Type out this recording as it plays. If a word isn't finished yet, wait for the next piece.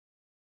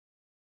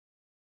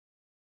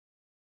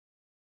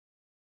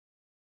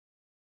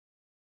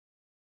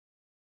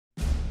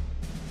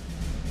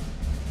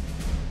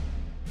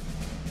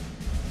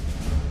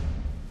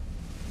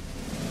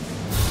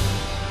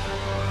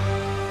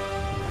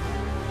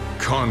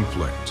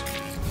Conflict.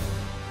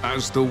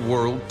 As the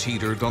world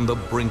teetered on the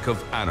brink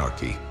of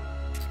anarchy,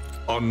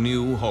 a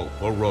new hope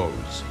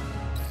arose.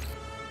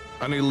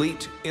 An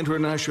elite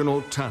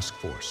international task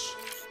force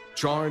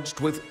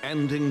charged with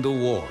ending the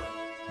war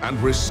and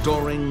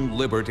restoring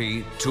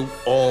liberty to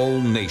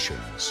all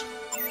nations.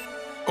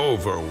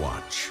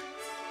 Overwatch.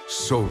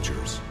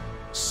 Soldiers,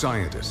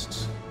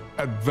 scientists,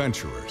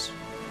 adventurers,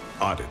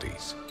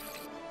 oddities.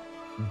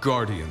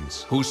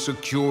 Guardians who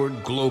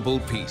secured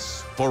global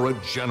peace for a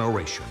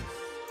generation.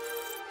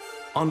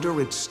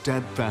 Under its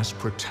steadfast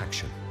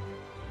protection,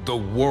 the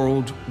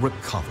world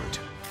recovered.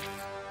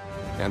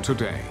 And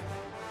today,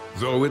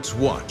 though its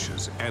watch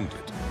has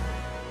ended,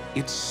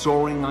 its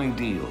soaring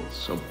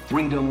ideals of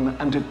freedom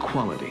and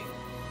equality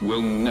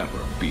will never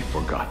be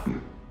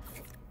forgotten.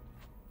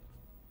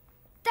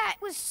 That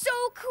was so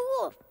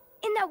cool!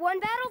 In that one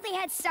battle, they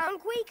had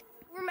Soundquake.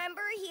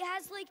 Remember, he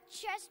has, like,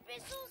 chest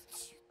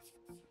missiles?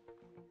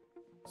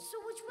 So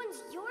which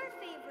one's your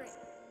favorite?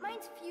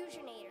 Mine's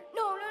Fusionator.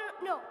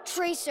 No.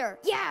 Tracer.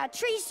 Yeah,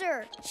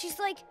 Tracer. She's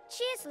like,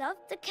 cheers, love.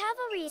 The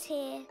cavalry's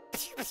here.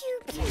 Pew,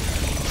 pew, pew.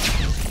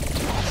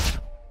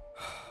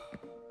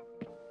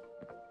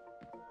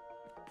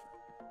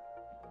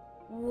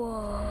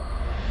 Whoa.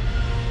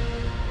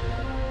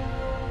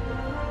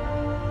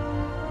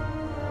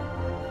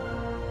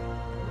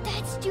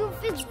 That's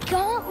Doomfist's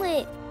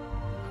gauntlet.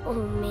 Oh,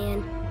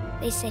 man.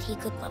 They said he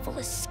could level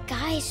a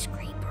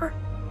skyscraper.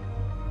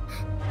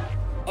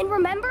 And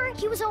remember,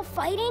 he was all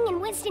fighting and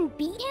Winston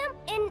beat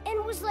him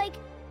and was like,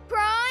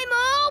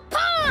 Primal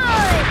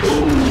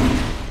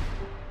Punch!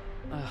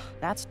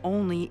 That's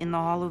only in the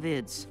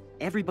holovids.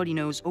 Everybody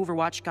knows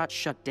Overwatch got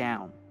shut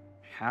down.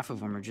 Half of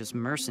them are just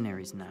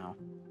mercenaries now.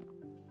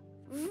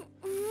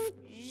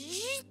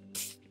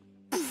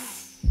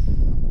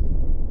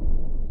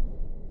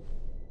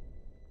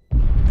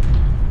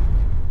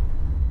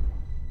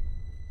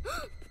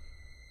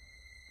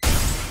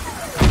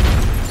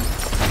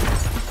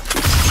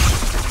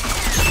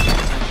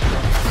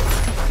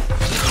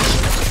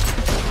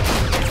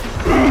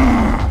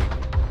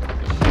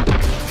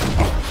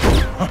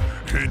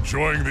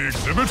 Enjoying the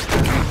exhibit?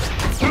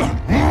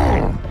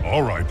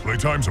 All right,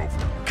 playtime's over.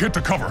 Get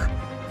to cover.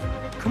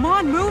 Come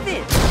on, move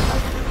it!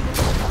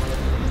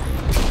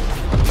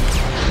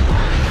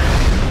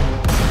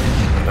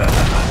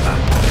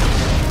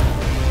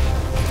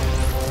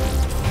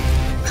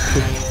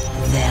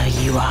 There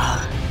you are.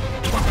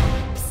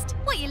 Psst,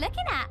 what are you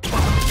looking at?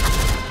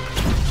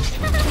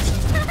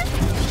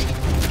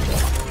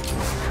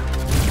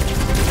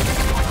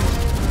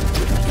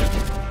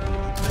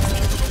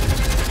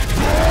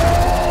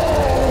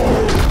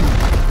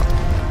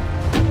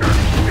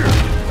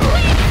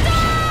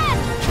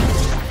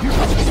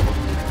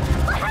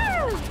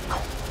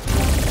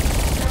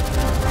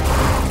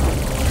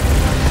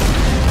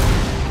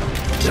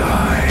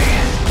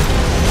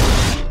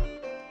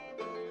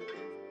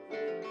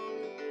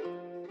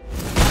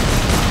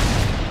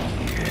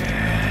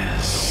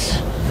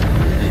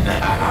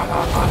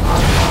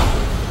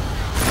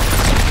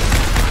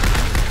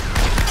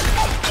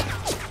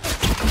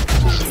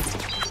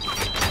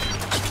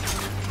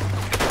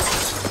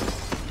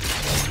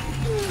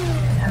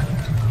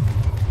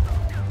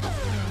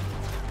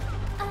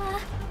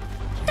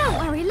 Don't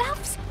worry,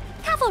 loves.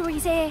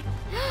 Cavalry's here.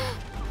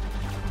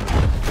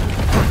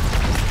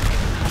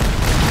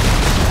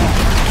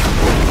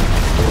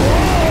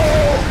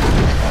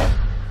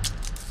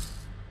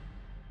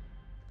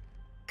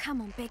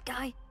 Come on, big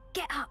guy.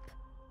 Get up.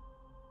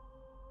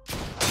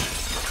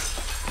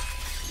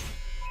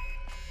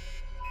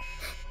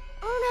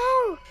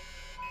 Oh no!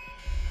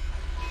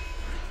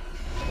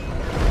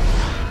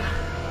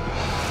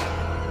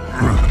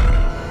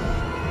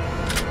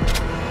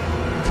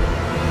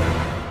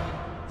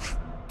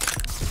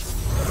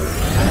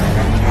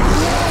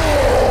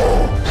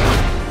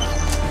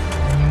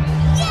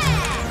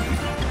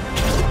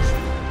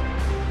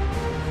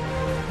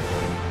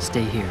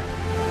 Stay here.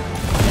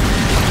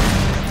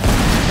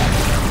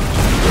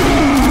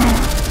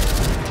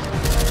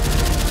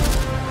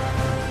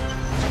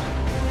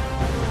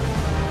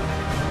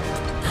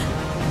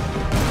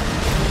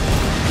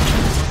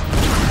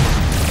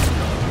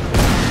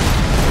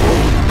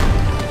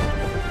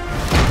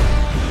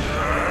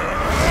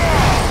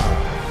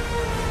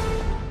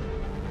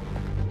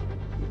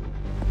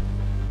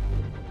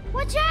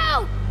 Watch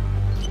out!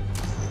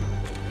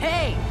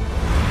 Hey!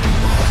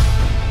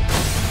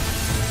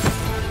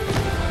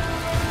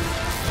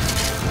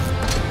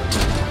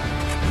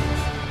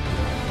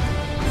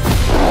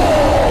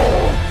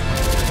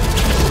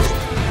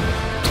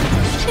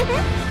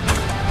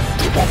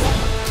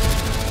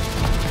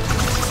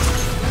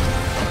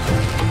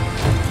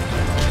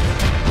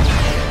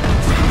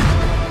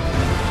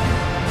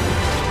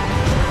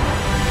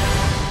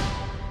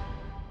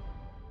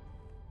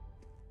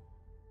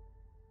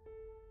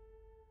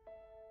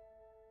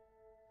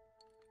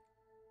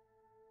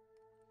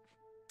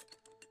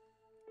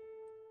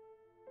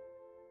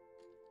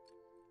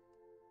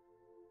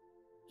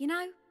 You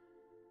know,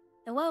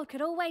 the world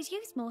could always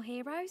use more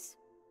heroes.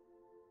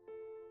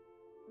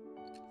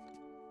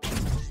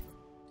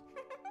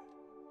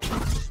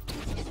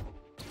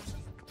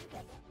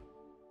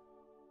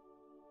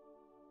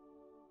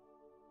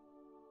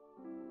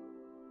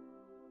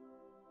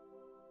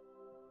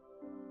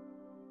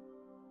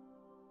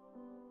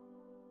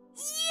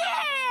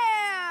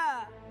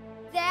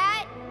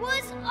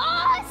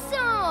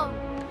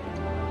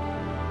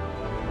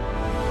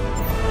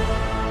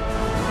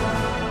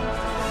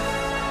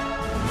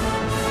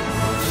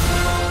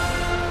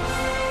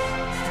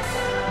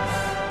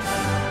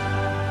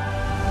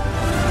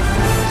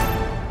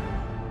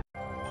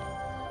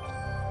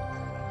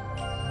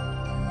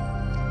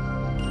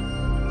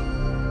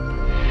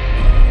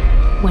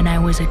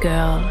 was a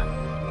girl,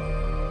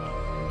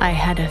 I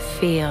had a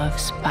fear of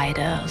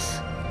spiders.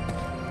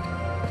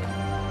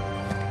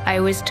 I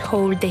was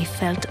told they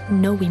felt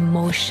no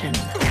emotion,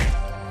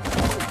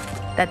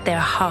 that their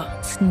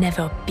hearts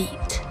never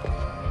beat.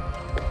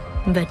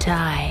 But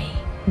I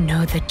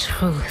know the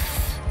truth.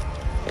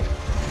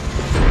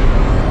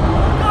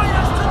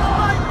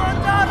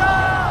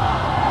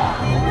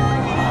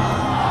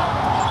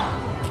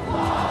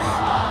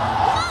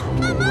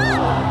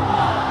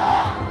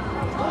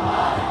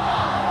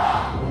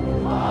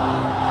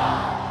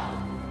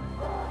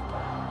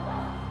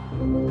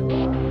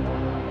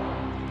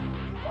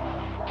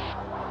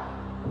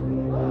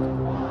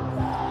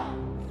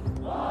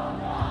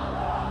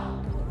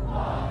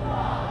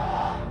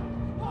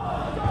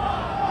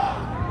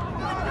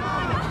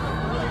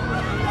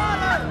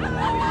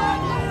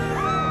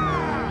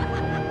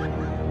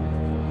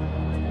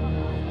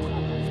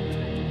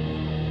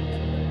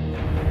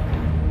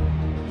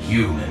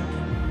 Human,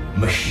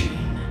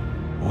 machine,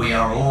 we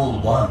are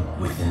all one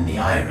within the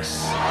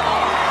iris.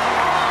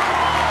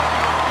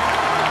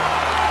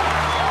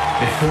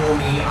 Before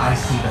me, I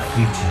see the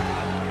future.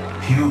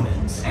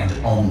 Humans and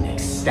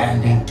Omnics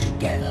standing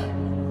together.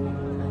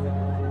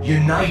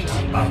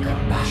 United by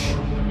compassion.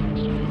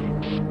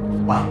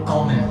 By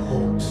common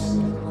hopes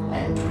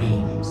and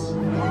dreams.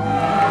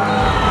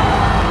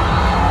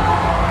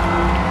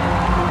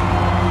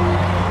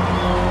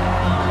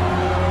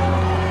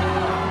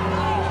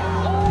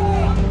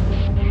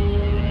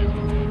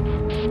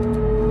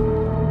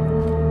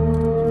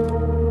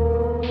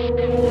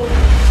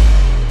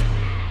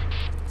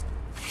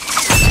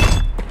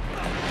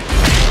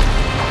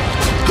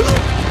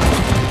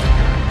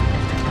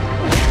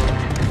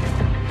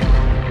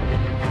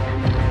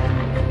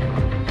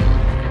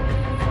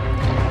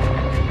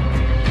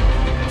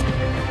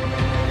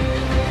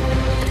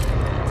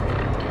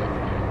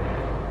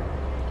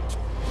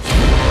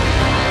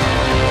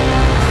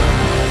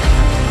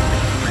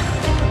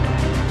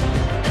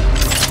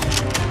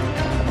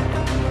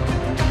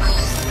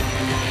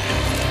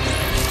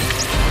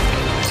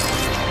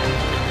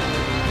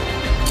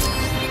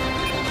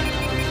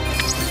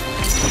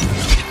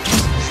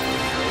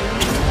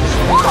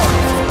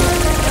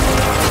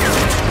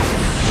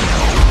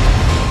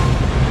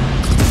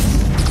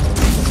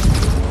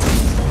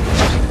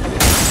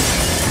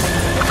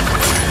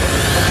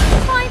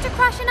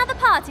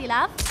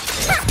 Love.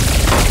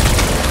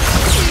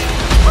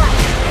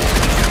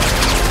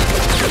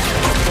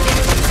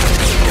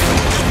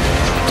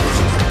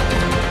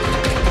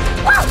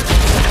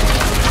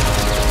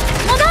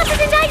 Monarch is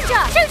in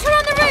danger! Shoot her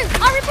on the roof!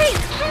 I repeat,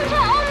 shoot her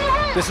on the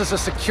roof! This is a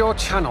secure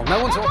channel. No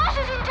one's... Monarch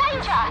is in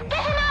danger!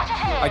 Get him out of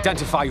here!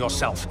 Identify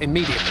yourself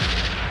immediately.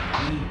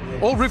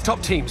 All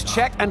rooftop teams,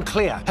 check and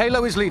clear.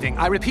 Halo is leaving.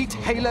 I repeat,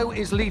 Halo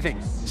is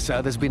leaving.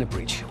 Sir, there's been a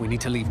breach. We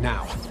need to leave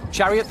now.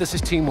 Chariot, this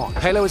is Team 1.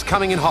 Halo is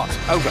coming in hot.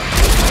 Over.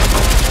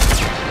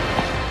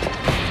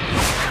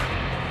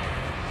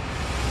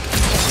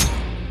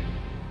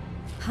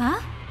 Huh?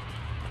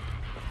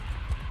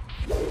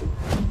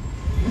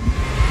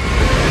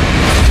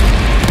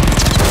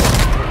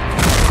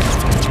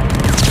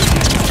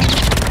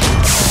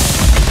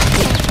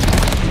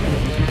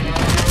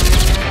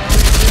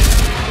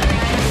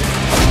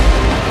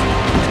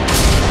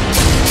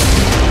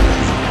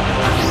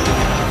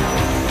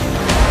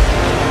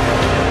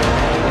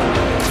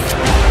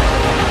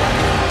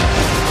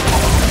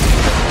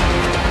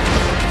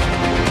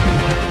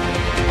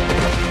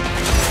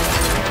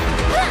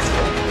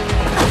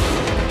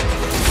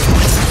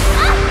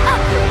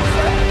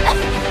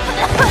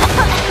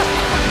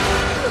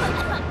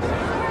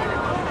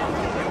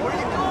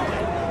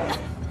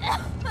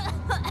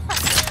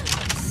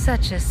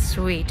 Such a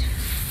sweet,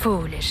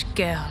 foolish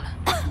girl.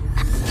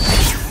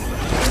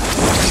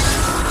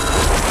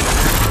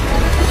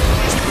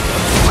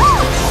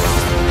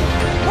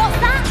 What's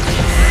that?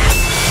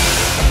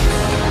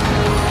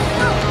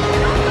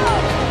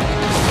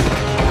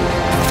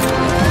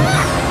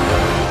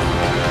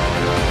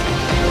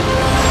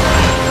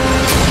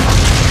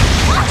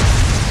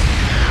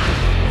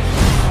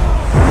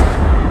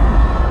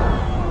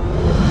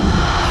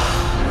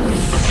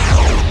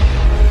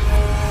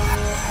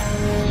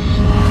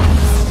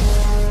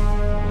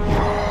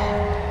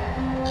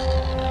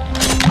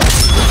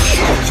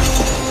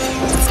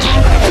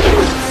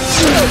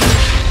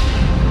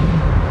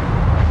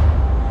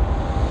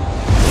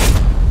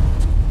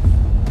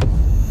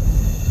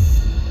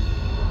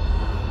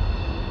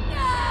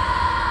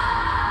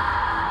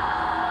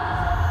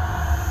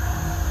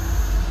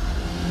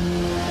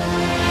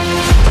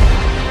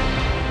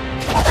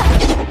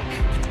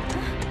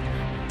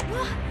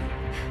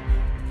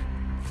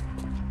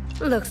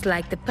 Looks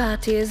like the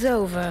party is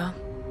over.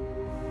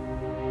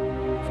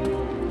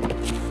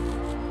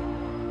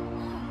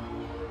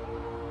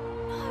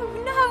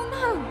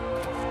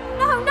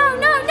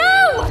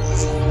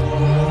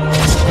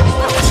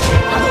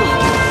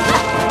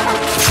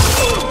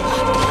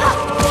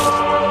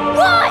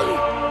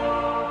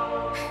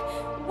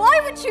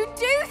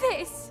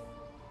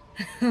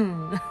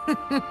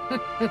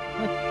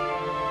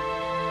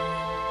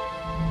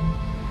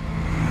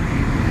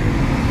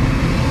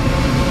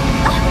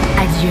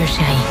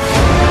 chérie.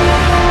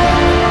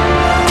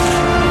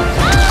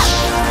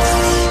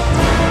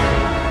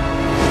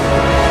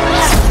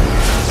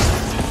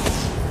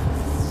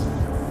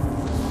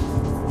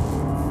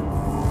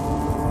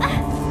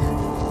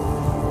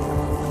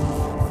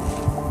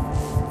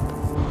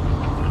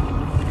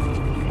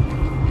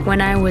 When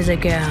I was a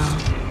girl,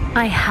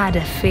 I had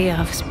a fear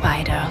of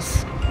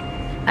spiders.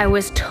 I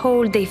was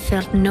told they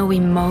felt no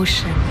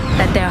emotion,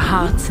 that their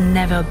hearts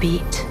never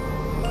beat.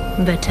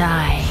 But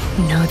I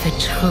know the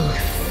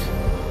truth.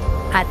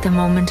 At the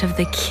moment of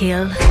the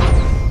kill,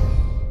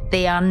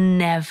 they are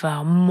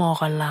never more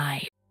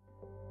alive.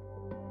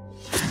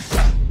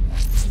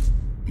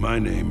 My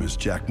name is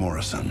Jack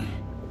Morrison.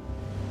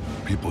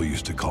 People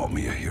used to call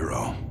me a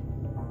hero.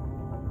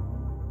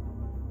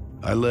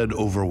 I led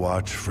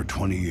Overwatch for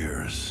 20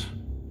 years.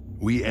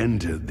 We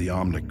ended the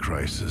Omnic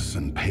crisis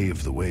and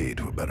paved the way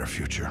to a better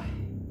future.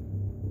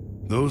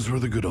 Those were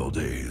the good old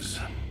days.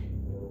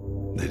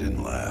 They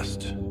didn't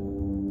last.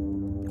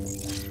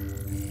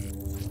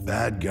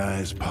 Bad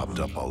guys popped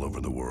up all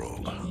over the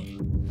world.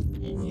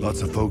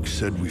 Lots of folks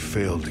said we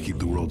failed to keep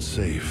the world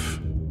safe.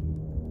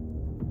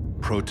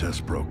 Protests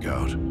broke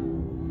out.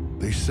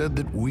 They said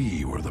that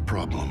we were the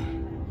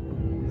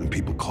problem, and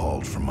people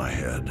called for my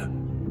head.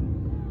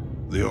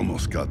 They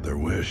almost got their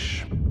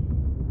wish.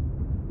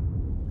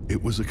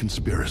 It was a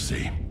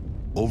conspiracy.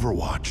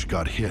 Overwatch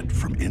got hit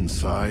from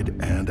inside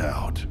and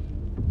out.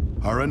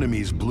 Our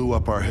enemies blew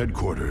up our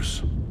headquarters,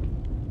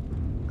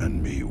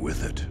 and me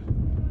with it.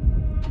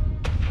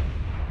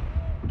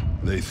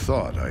 They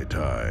thought I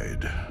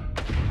died.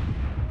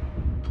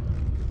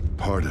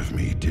 Part of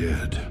me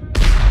did.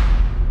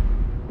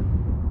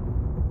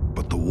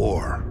 But the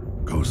war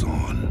goes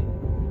on.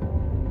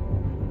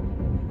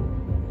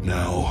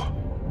 Now,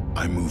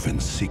 I move in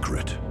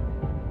secret,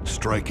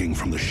 striking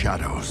from the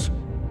shadows,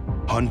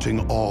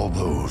 hunting all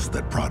those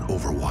that brought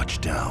Overwatch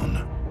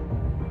down.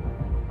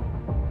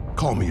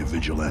 Call me a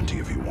vigilante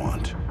if you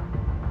want.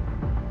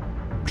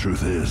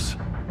 Truth is,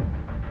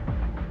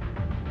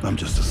 I'm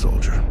just a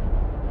soldier.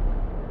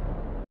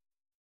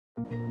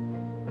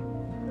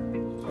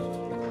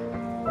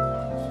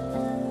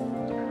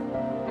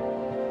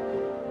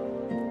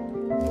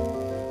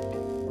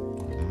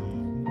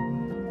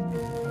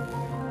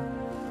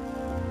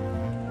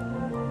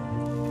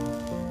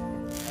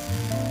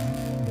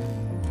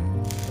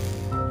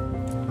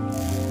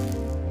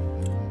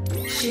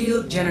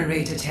 Shield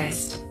generator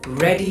test.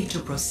 Ready to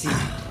proceed.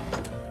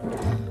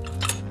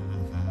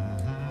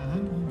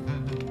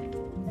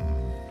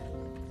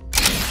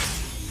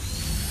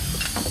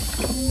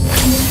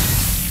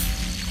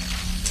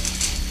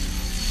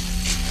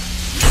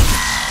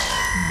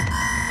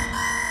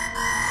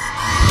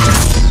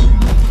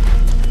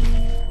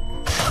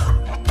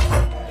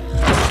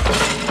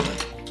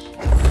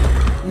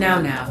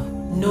 Now.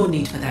 No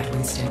need for that,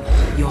 Winston.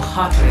 Your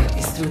heart rate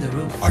is through the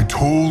roof. I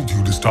told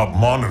you to stop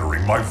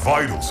monitoring my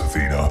vitals,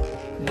 Athena.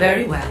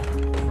 Very well.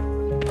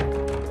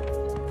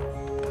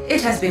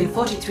 It has been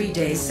 43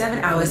 days, 7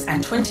 hours,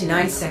 and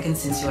 29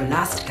 seconds since your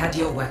last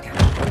cardio workout.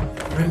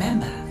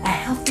 Remember, a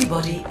healthy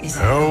body is a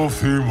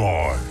healthy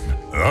mind.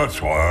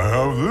 That's why I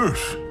have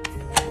this.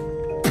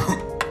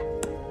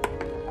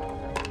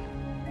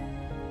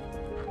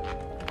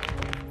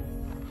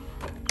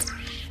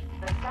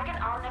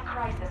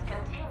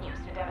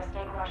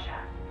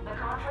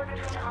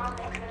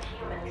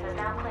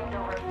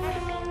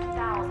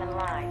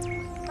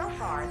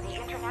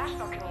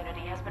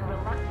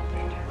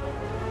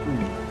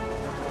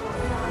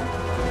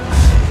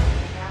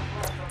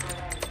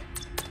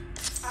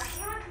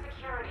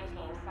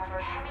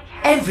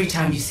 Every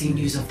time you see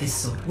news of this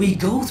sort, we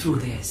go through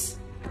this.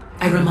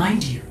 I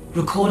remind you,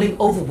 recalling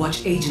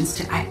Overwatch agents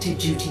to active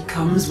duty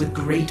comes with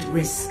great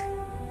risk.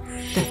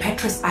 The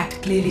Petrus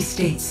Act clearly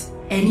states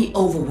any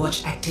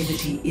Overwatch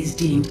activity is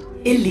deemed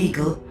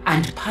illegal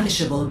and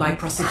punishable by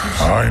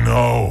prosecution. I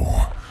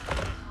know.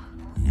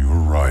 You're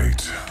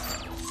right.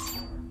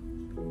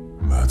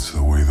 That's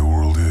the way the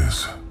world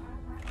is.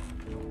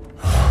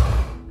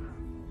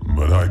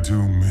 But I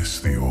do miss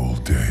the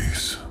old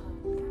days.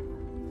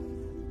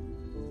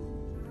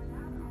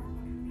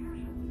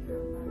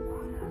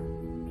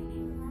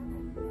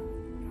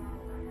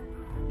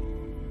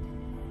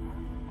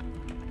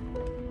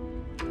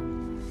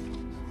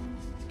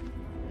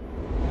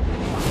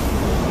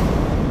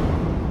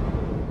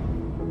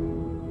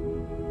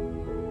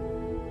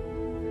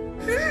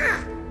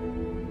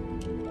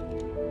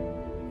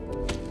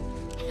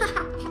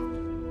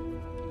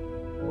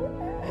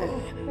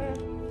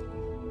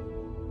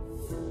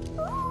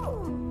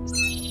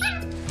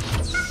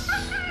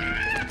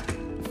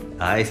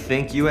 I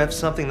think you have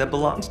something that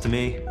belongs to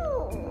me.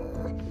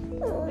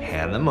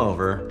 Hand them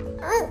over.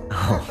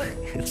 Oh,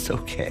 it's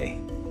okay.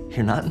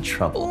 You're not in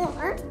trouble.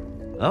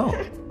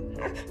 Oh,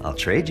 I'll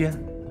trade you.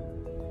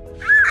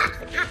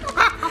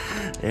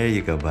 There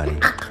you go, buddy.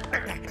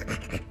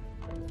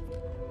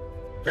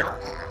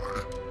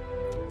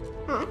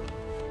 Well,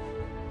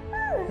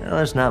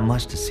 there's not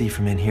much to see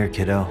from in here,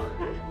 kiddo.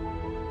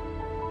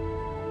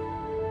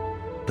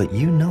 But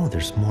you know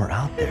there's more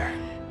out there.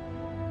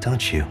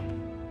 don't you?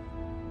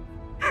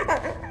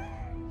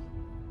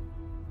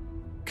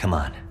 Come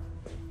on.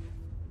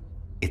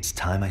 It's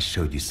time I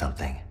showed you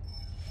something.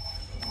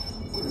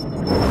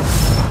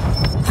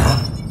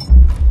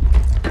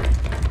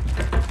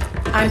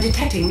 I'm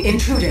detecting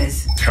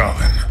intruders.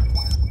 Talon.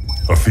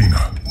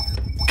 Athena.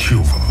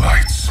 Cue the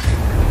lights.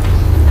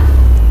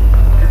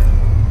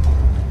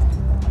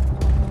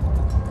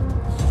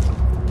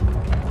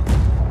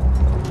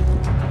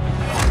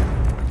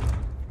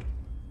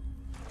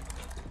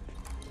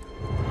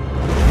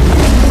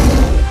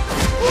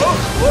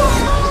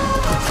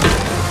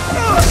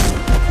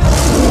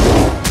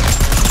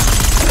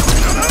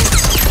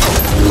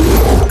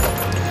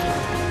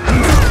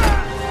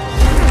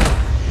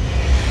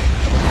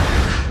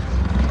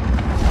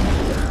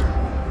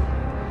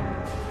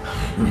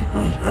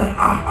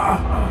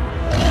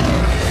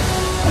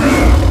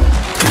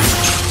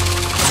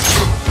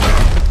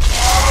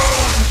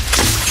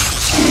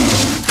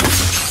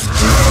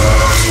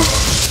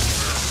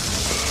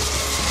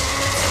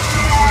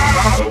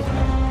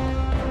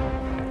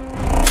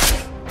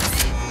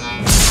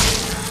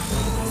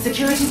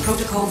 Security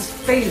protocols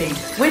failing.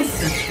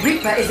 Winston,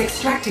 Reaper is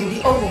extracting the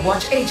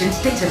Overwatch agent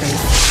database.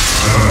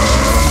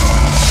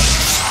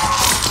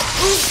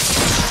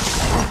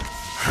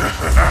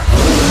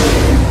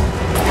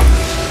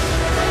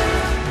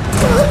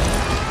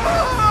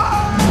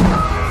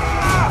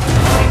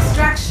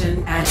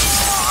 Extraction at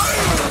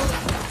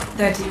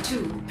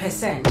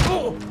 32%.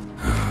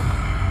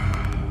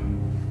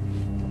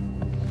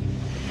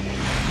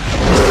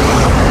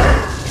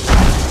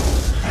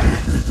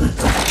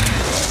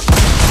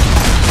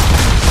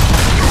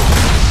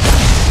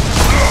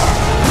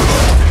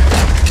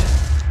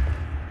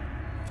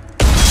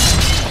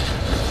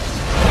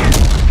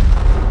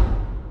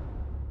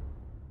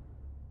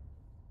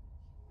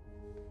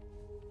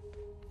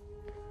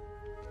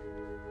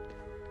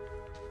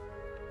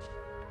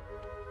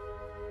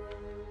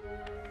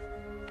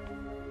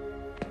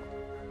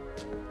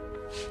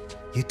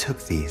 You took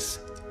these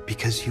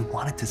because you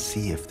wanted to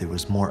see if there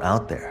was more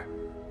out there.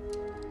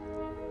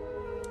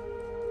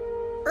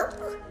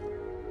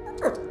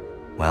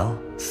 Well,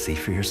 see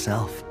for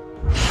yourself.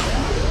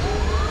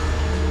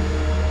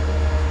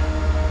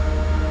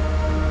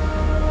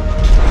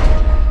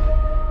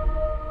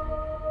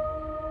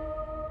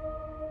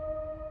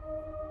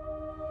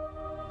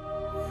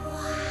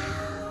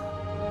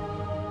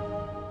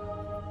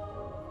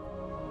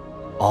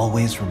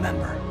 Always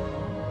remember,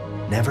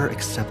 never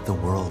accept the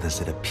world as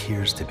it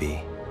appears to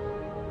be.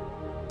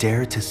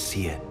 Dare to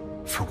see it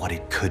for what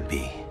it could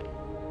be.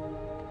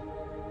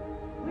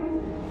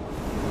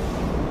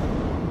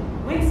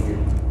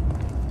 Winston!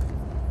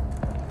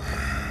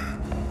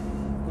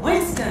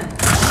 Winston!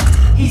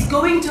 He's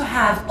going to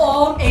have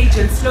all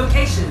agents'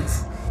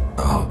 locations.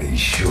 I'll be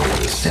sure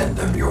to send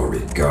them your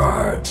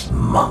regards,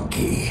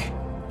 monkey.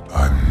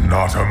 I'm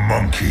not a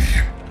monkey.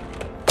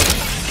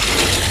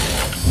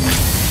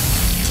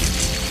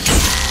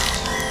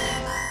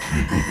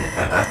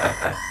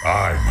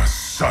 I'm a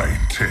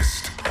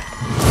scientist.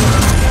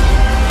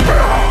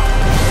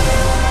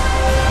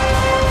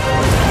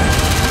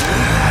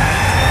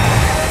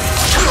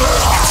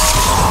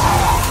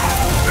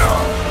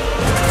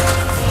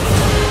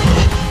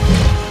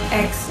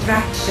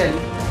 Extraction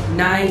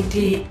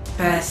 90%.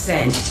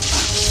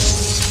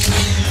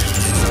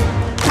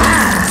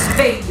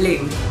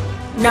 Failing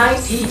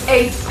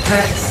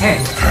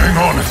 98%. Hang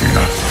on,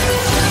 Athena.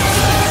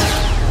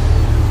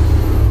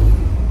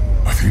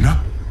 Athena?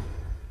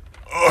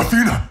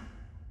 Athena!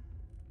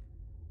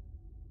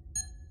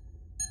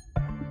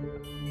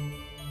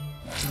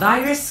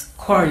 Virus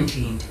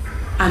quarantined.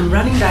 I'm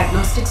running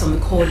diagnostics on the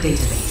core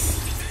database.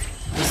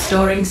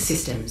 Restoring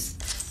systems.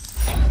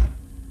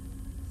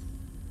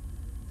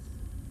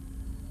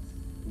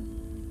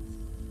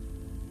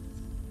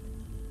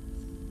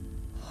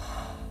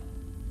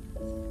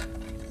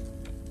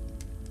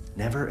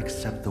 Never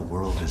accept the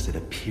world as it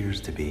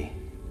appears to be.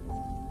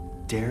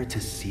 Dare to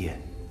see it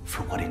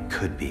for what it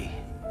could be.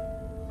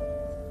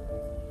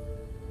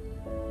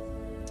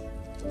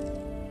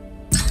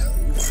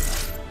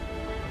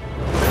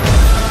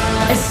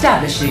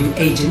 Establishing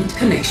agent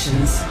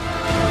connections.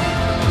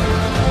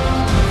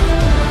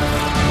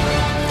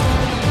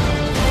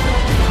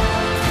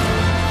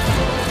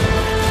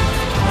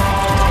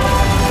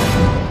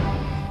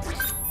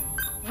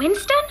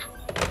 Winston?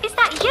 Is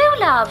that you,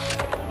 love?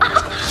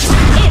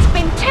 It's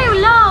been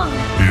too long!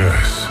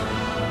 Yes.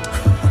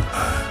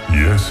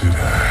 Yes, it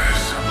has.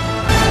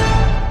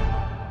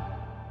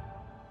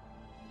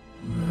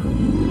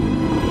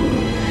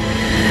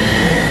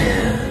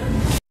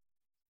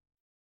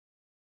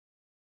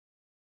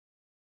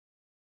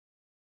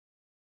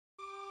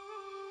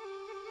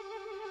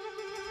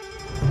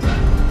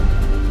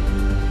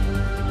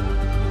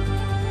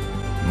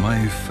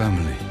 My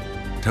family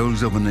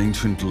tells of an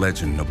ancient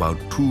legend about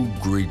two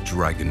great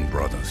dragon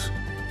brothers.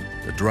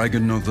 The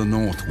dragon of the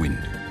North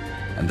Wind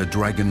and the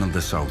dragon of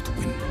the South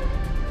Wind.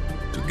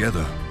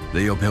 Together,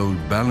 they upheld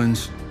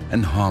balance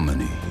and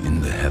harmony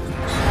in the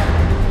heavens.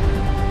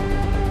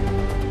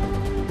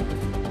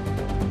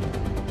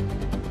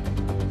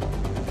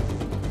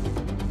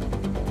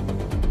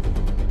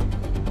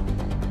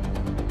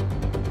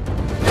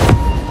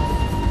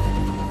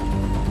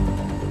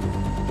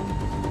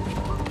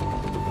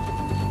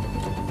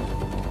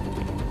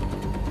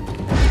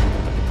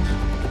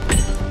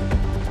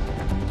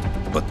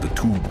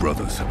 two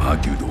brothers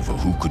argued over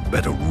who could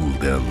better rule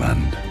their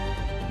land.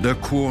 Their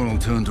quarrel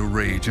turned to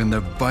rage, and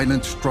their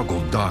violent struggle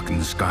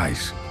darkened the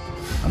skies,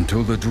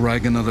 until the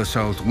Dragon of the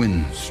South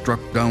Wind struck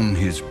down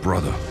his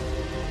brother,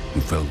 who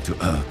fell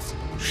to earth,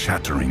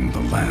 shattering the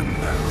land.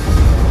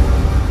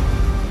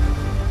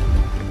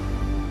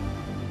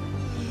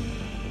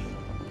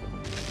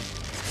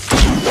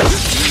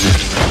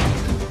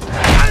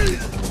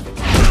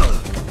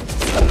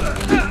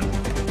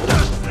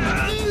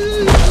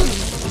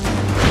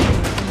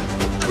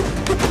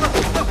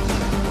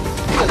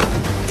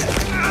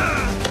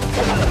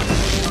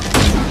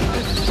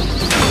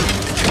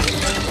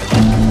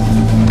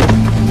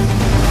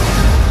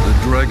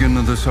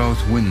 The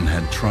South Wind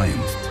had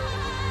triumphed,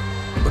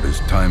 but as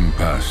time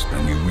passed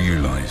and he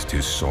realized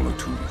his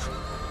solitude,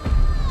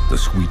 the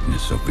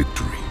sweetness of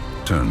victory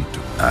turned to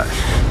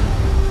ash.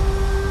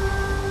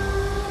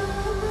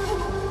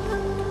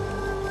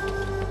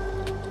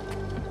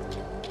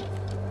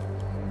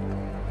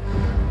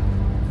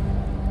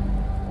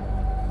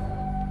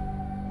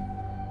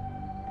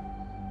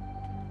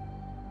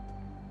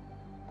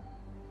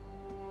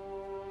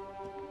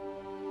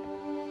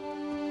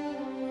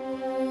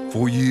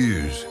 For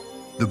years,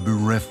 the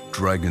bereft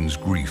dragon's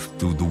grief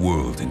threw the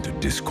world into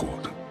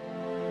discord,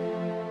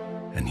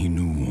 and he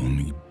knew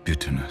only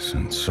bitterness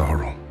and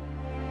sorrow.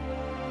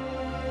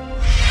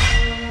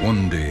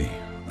 One day,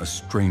 a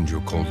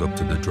stranger called up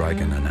to the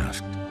dragon and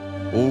asked,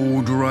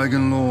 "O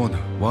Dragon Lord,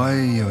 why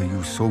are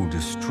you so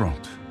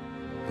distraught?"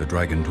 The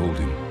dragon told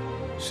him,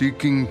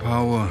 "Seeking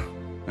power,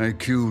 I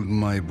killed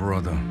my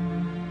brother,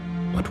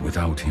 but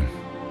without him,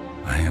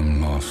 I am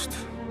lost."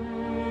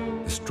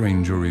 The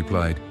stranger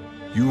replied,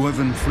 "You have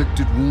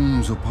inflicted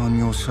wounds upon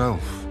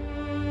yourself,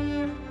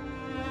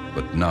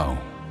 but now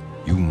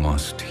you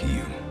must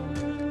heal.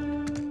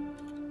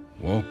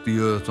 Walk the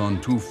earth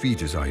on 2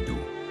 feet as I do.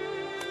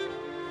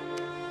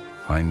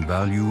 Find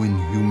value in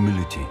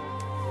humility.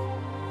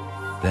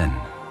 Then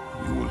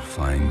you will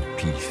find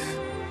peace."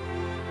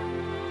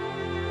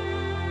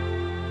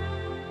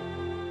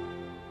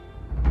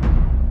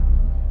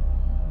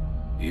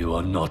 You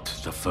are not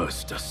the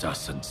first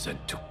assassin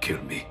sent to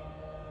kill me.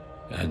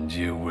 And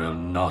you will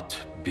not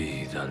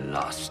be the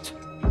last.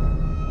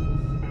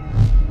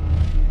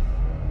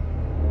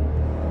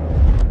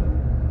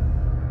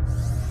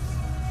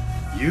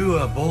 You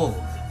are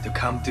bold to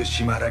come to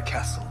Shimara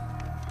Castle,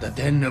 the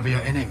den of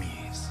your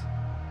enemies.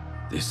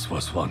 This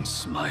was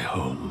once my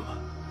home.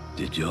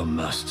 Did your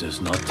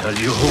masters not tell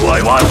you who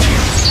I was?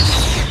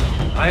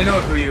 I know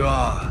who you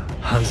are,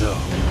 Hanzo.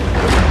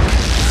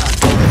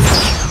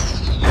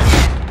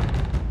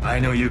 I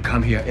know you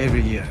come here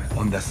every year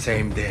on the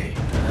same day.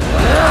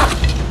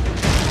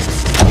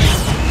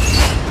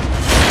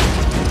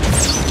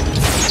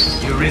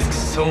 You risk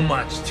so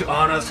much to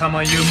honor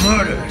someone you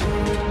murdered.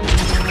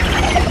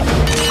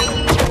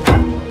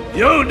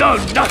 You know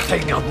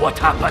nothing of what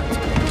happened.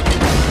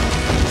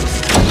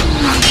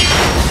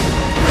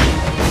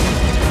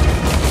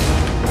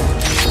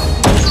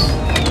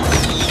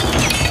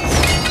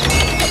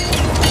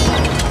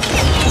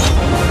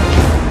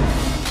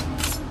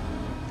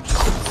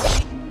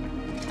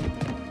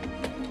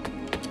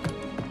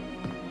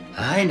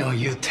 I know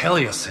you tell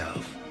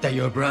yourself that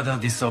your brother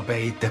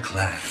disobeyed the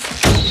clan,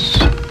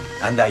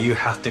 and that you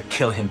have to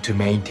kill him to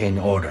maintain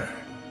order.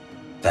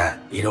 That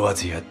it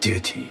was your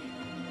duty.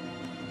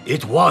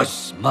 It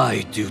was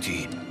my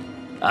duty,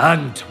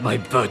 and my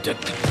burden.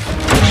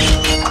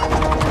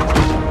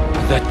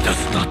 That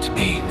does not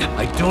mean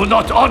I do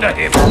not honor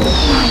him.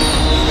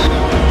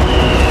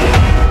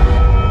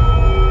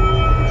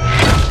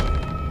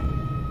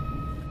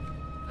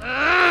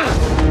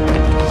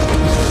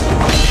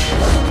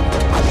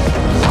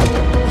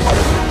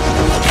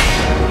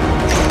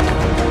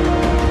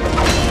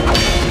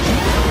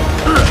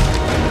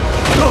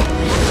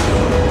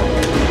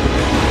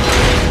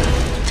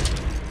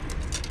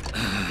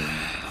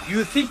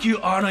 You think you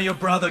honor your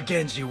brother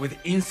Genji with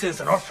incense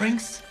and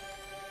offerings?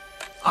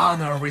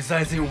 Honor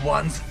resides in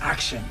one's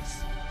actions.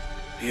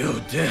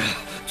 You dare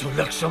to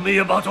lecture me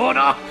about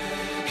honor?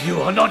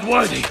 You are not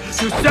worthy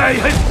to say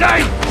his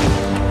name!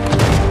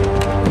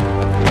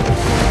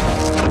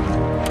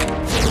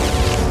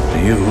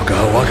 You ga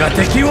waga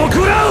teki wo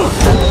kurau!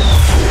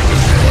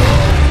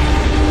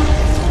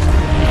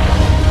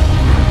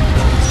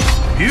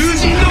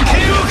 Ryujin no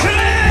ken wo kure!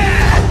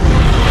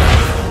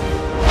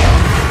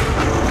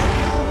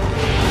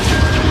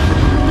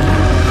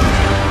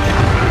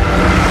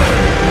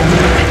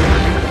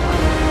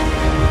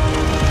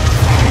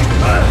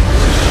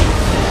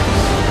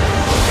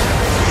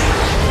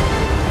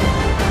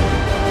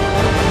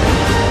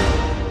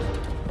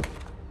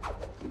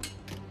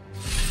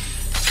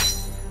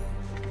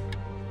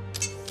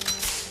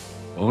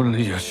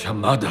 Only a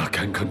Shamada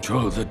can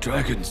control the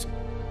dragons.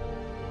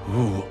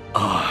 Who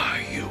are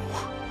you?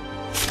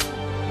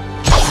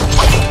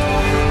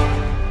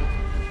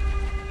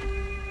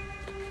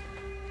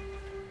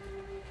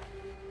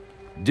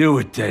 Do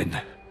it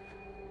then.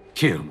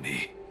 Kill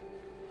me.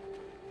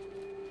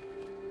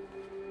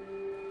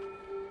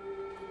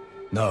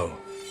 No.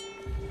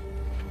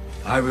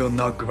 I will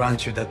not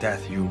grant you the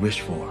death you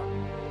wish for.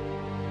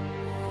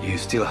 You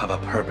still have a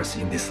purpose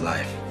in this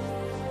life,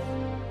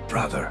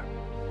 brother.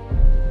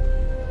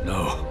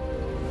 No.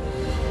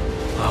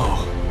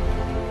 No.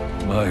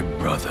 My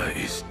brother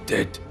is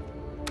dead.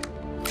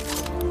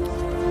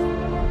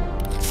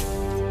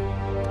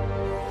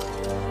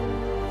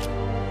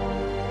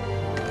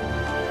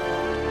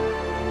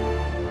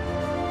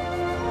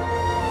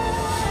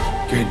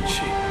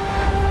 Genji.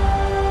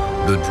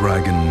 The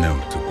dragon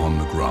knelt upon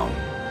the ground.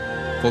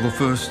 For the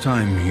first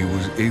time, he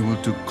was able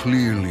to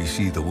clearly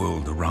see the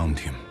world around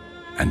him,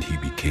 and he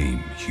became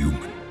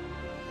human.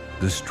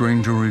 The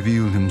stranger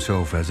revealed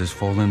himself as his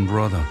fallen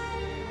brother.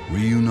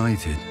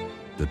 Reunited,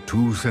 the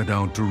two set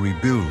out to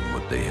rebuild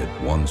what they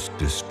had once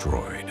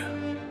destroyed.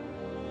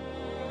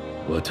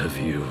 What have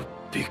you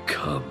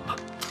become?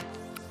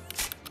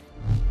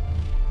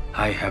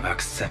 I have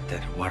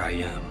accepted what I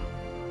am,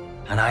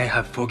 and I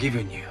have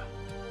forgiven you.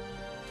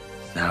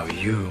 Now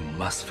you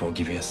must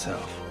forgive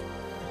yourself.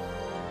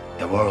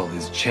 The world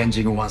is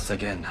changing once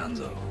again,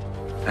 Hanzo,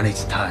 and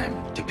it's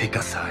time to pick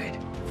a side.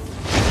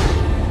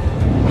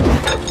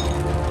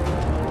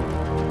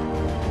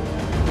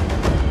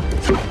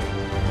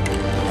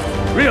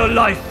 Real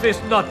life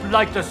is not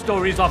like the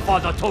stories our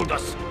father told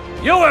us.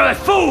 You were a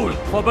fool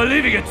for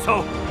believing it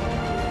so.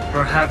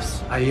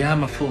 Perhaps I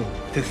am a fool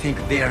to think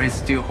there is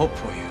still hope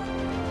for you.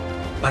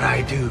 But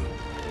I do.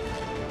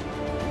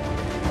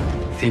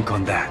 Think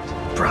on that,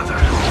 brother.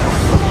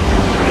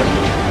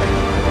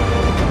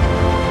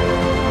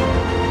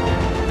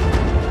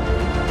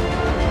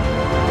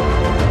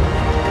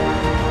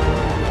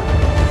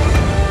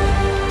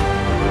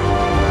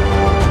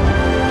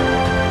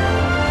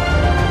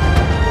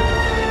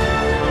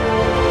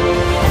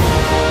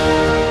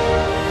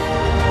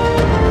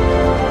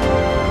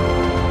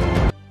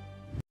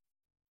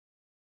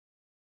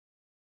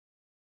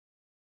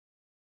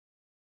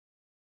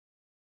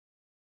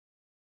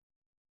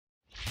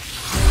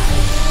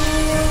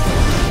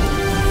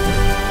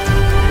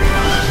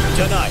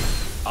 Tonight,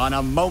 on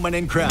A Moment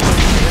in Crime,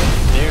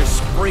 their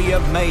spree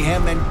of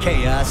mayhem and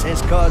chaos has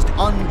caused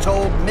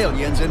untold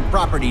millions in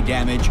property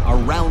damage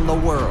around the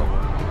world.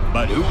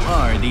 But who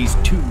are these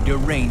two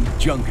deranged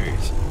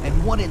junkers,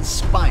 and what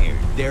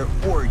inspired their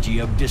orgy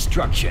of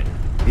destruction?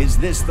 Is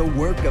this the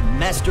work of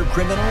master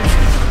criminals,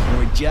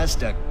 or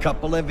just a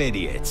couple of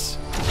idiots?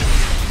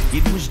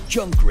 It was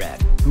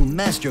Junkrat who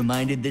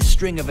masterminded this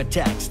string of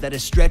attacks that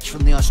has stretched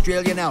from the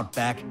Australian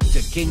outback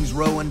to Kings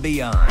Row and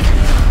beyond.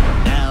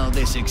 Now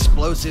this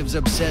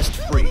explosives-obsessed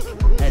freak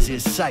has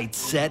his sights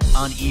set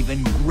on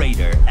even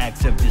greater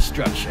acts of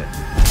destruction.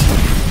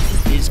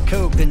 His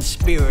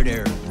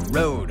co-conspirator,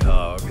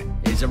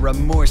 Roadhog, is a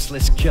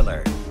remorseless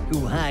killer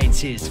who hides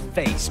his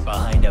face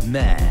behind a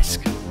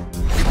mask.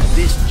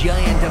 This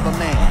giant of a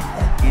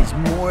man is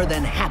more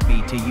than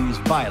happy to use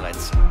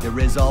violence to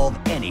resolve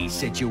any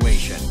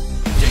situation.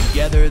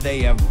 Together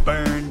they have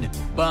burned,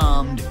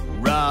 bombed,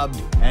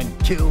 robbed, and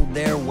killed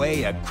their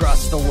way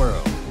across the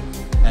world.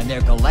 And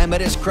their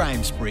calamitous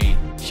crime spree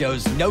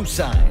shows no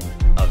sign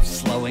of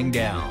slowing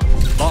down.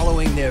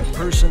 Following their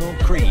personal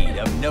creed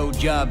of no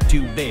job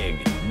too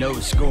big, no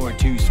score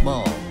too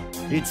small,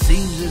 it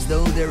seems as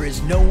though there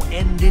is no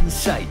end in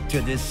sight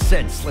to this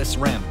senseless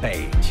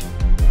rampage.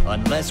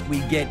 Unless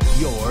we get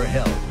your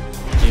help.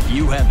 If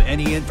you have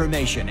any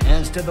information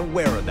as to the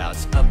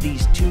whereabouts of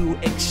these two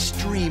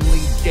extremely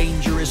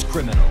dangerous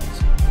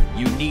criminals,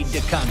 you need to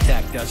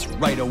contact us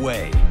right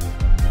away.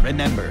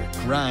 Remember,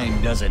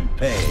 crime doesn't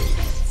pay,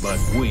 but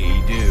we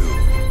do.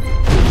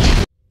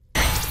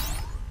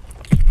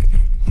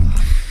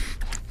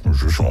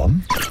 Is this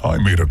on? I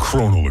made a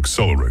chronal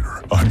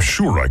accelerator. I'm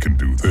sure I can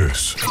do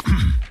this.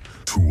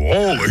 To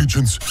all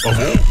agents of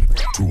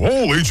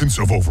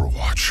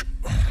Overwatch.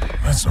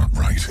 That's not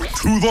right.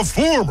 To the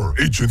former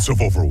agents of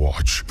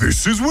Overwatch.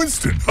 This is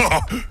Winston.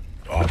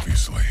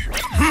 Obviously.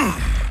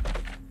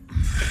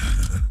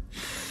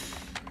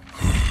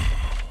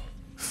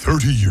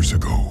 30 years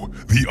ago,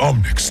 the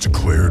Omnics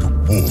declared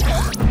war.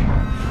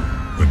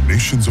 The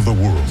nations of the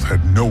world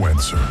had no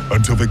answer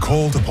until they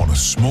called upon a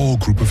small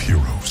group of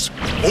heroes.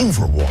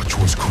 Overwatch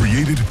was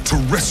created to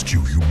rescue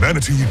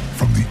humanity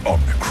from the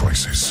Omnic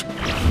crisis.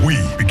 We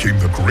became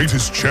the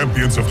greatest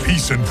champions of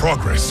peace and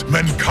progress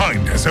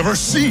mankind has ever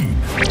seen.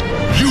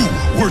 You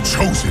were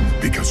chosen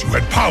because you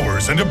had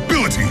powers and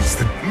abilities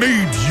that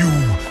made you...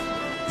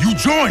 You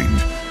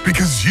joined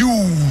because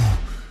you...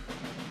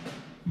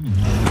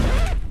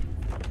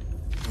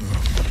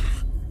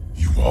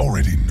 You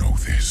already know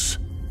this.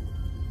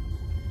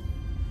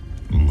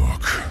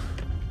 Look,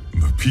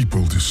 the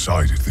people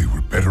decided they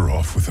were better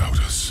off without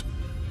us.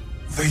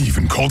 They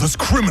even called us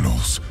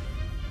criminals.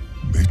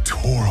 They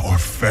tore our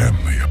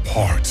family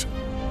apart.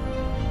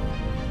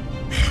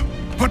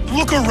 But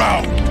look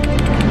around!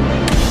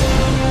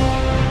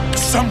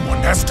 Someone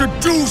has to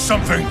do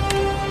something!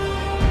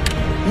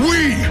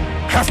 We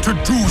have to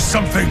do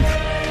something!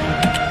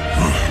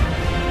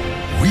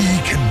 We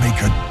can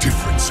make a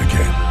difference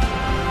again.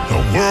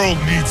 The world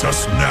needs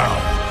us now,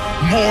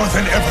 more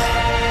than ever.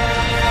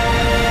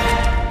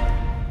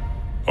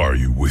 Are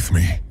with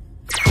me.